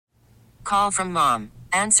Call from mom.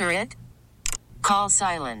 Answer it. Call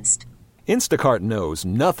silenced. Instacart knows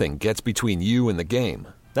nothing gets between you and the game.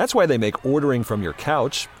 That's why they make ordering from your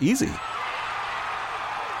couch easy.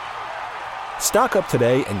 Stock up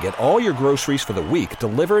today and get all your groceries for the week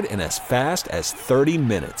delivered in as fast as 30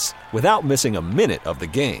 minutes without missing a minute of the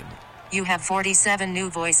game. You have 47 new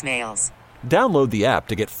voicemails. Download the app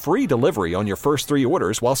to get free delivery on your first 3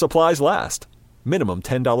 orders while supplies last. Minimum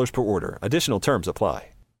 $10 per order. Additional terms apply.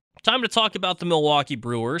 Time to talk about the Milwaukee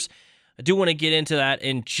Brewers. I do want to get into that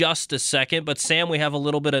in just a second, but Sam, we have a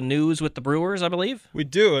little bit of news with the Brewers, I believe. We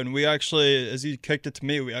do, and we actually, as you kicked it to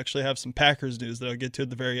me, we actually have some Packers news that I'll get to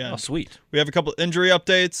at the very end. Oh, sweet. We have a couple injury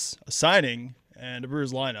updates, a signing, and a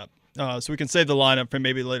Brewers lineup. So we can save the lineup for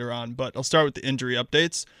maybe later on, but I'll start with the injury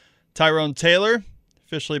updates. Tyrone Taylor,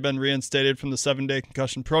 officially been reinstated from the 7-day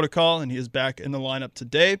concussion protocol, and he is back in the lineup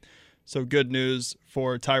today. So good news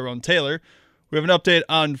for Tyrone Taylor. We have an update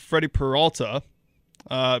on Freddy Peralta.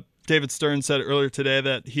 David Stern said earlier today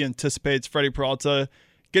that he anticipates Freddy Peralta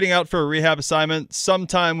getting out for a rehab assignment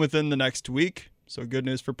sometime within the next week. So good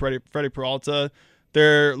news for Freddy Peralta.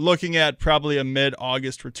 They're looking at probably a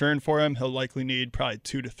mid-August return for him. He'll likely need probably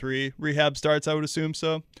 2 to 3 rehab starts, I would assume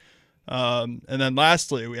so. And then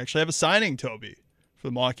lastly, we actually have a signing, Toby, for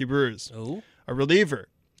the Milwaukee Brewers. Oh. A reliever.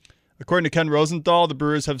 According to Ken Rosenthal, the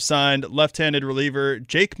Brewers have signed left-handed reliever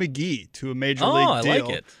Jake McGee to a major league deal. I like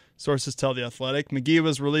it. Sources tell The Athletic. McGee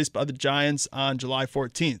was released by the Giants on July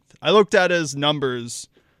 14th. I looked at his numbers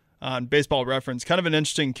on Baseball Reference. Kind of an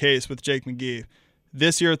interesting case with Jake McGee.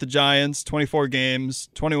 This year at the Giants, 24 games,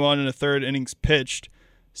 21 and a third innings pitched,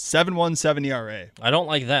 7.17 ERA. I don't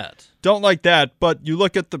like that. Don't like that, but you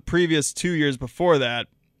look at the previous 2 years before that.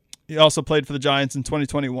 He also played for the Giants in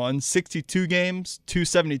 2021, 62 games,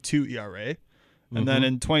 2.72 ERA. And then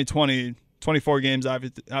in 2020, 24 games,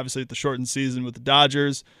 obviously at the shortened season with the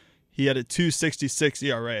Dodgers, he had a 2.66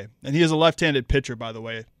 ERA. And he is a left-handed pitcher, by the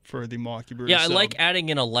way, for the Milwaukee Brewers. Yeah, I like adding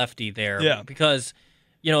in a lefty there. Yeah. Because,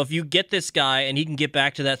 if you get this guy and he can get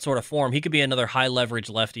back to that sort of form, he could be another high-leverage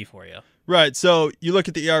lefty for you. Right, so you look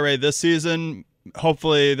at the ERA this season,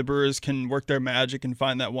 hopefully the Brewers can work their magic and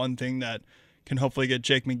find that one thing that can hopefully get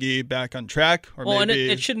Jake McGee back on track. And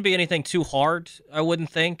it shouldn't be anything too hard, I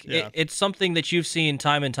wouldn't think. Yeah. It's something that you've seen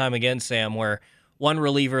time and time again, Sam, where one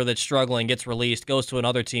reliever that's struggling gets released, goes to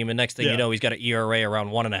another team, and next thing you know, he's got an ERA around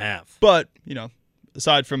 1.5. But,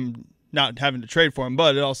 aside from not having to trade for him,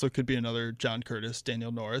 but it also could be another John Curtis,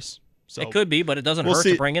 Daniel Norris. So it could be, but it doesn't hurt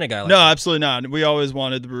to bring in a guy like that. No, that. absolutely not. We always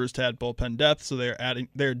wanted the Brewers to add bullpen depth, so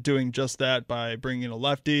they're doing just that by bringing in a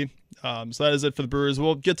lefty. So that is it for the Brewers.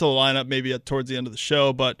 We'll get to the lineup maybe towards the end of the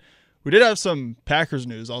show, but we did have some Packers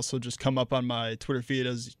news also just come up on my Twitter feed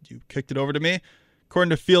as you kicked it over to me. According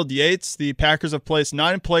to Field Yates, the Packers have placed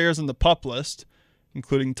 9 players on the PUP list,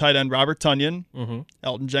 including tight end Robert Tonyan,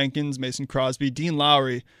 Elton Jenkins, Mason Crosby, Dean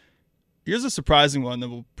Lowry. Here's a surprising one that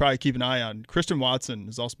we'll probably keep an eye on. Christian Watson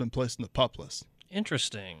has also been placed on the PUP list.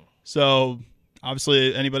 Interesting. So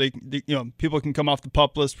obviously anybody, people can come off the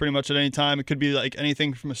PUP list pretty much at any time. It could be like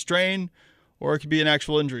anything from a strain or it could be an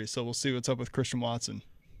actual injury. So we'll see what's up with Christian Watson.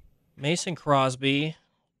 Mason Crosby.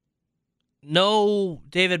 No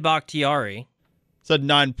David Bakhtiari. Said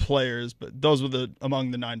 9 players, but those were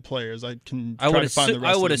among the 9 players. I can try to find the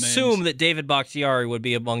rest I would of the assume names. that David Bakhtiari would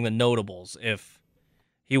be among the notables if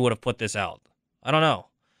he would have put this out. I don't know.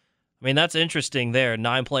 I mean, that's interesting there.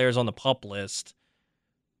 9 players on the PUP list.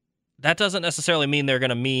 That doesn't necessarily mean they're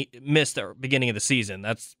going to miss the beginning of the season.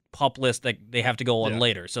 That's PUP list that they have to go on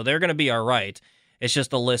later. So they're going to be all right. It's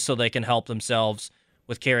just a list so they can help themselves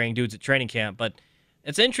with carrying dudes at training camp. But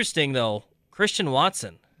it's interesting, though. Christian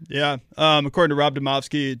Watson. Yeah. According to Rob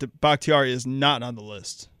Domofsky, Bakhtiari is not on the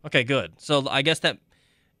list. Okay, good. So I guess I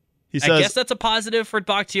guess that's a positive for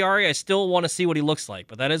Bakhtiari. I still want to see what he looks like,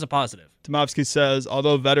 but that is a positive. Domofsky says,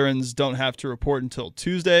 although veterans don't have to report until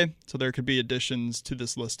Tuesday, so there could be additions to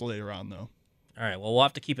this list later on, though. All right, well, we'll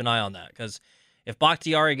have to keep an eye on that, because if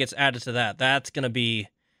Bakhtiari gets added to that, that's going to be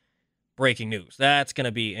breaking news. That's going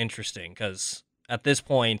to be interesting, because at this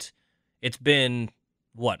point, it's been,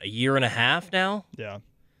 a year and a half now? Yeah.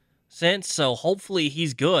 Since, so hopefully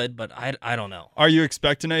he's good, but I don't know. Are you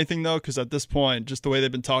expecting anything, though? Because at this point, just the way they've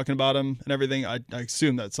been talking about him and everything, I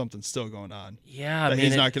assume that something's still going on. Yeah, that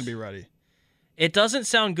he's not going to be ready. It doesn't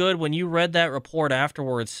sound good when you read that report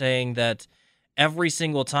afterwards saying that every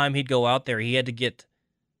single time he'd go out there, he had to get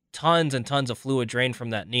tons and tons of fluid drained from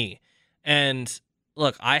that knee. And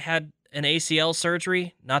look, I had an ACL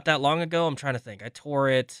surgery not that long ago. I'm trying to think. I tore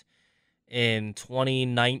it in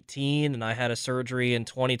 2019, and I had a surgery in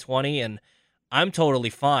 2020, and I'm totally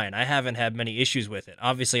fine. I haven't had many issues with it.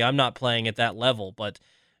 Obviously, I'm not playing at that level, but,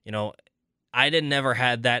 I never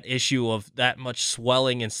had that issue of that much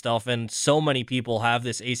swelling and stuff, and so many people have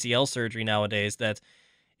this ACL surgery nowadays that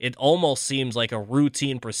it almost seems like a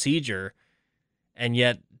routine procedure, and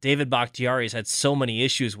yet David Bakhtiari's had so many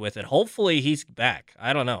issues with it. Hopefully he's back.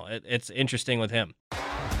 I don't know. It's interesting with him.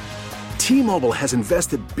 T-Mobile has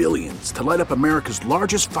invested billions to light up America's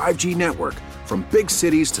largest 5G network, from big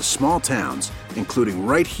cities to small towns, including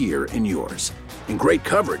right here in yours. And great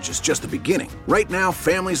coverage is just the beginning. Right now,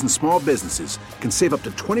 families and small businesses can save up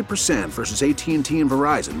to 20% versus AT&T and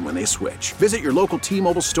Verizon when they switch. Visit your local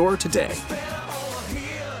T-Mobile store today.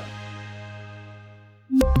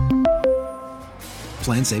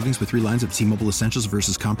 Plan savings with 3 lines of T-Mobile Essentials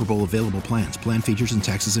versus comparable available plans. Plan features and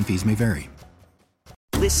taxes and fees may vary.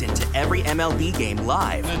 Listen to every MLB game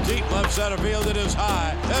live. In the deep left center field, it is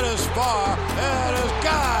high, it is far, it is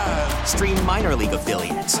gone. Stream minor league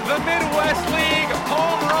affiliates. The Midwest League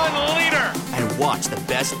home run leader. And watch the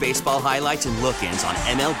best baseball highlights and look-ins on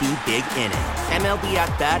MLB Big Inning. MLB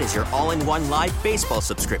At Bat is your all-in-one live baseball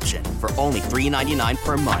subscription for only $3.99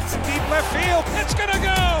 per month. Deep left field, it's gonna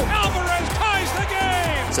go. Alvarez ties the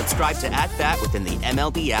game. Subscribe to At Bat within the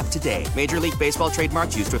MLB app today. Major League Baseball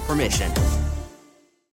trademarks used with permission.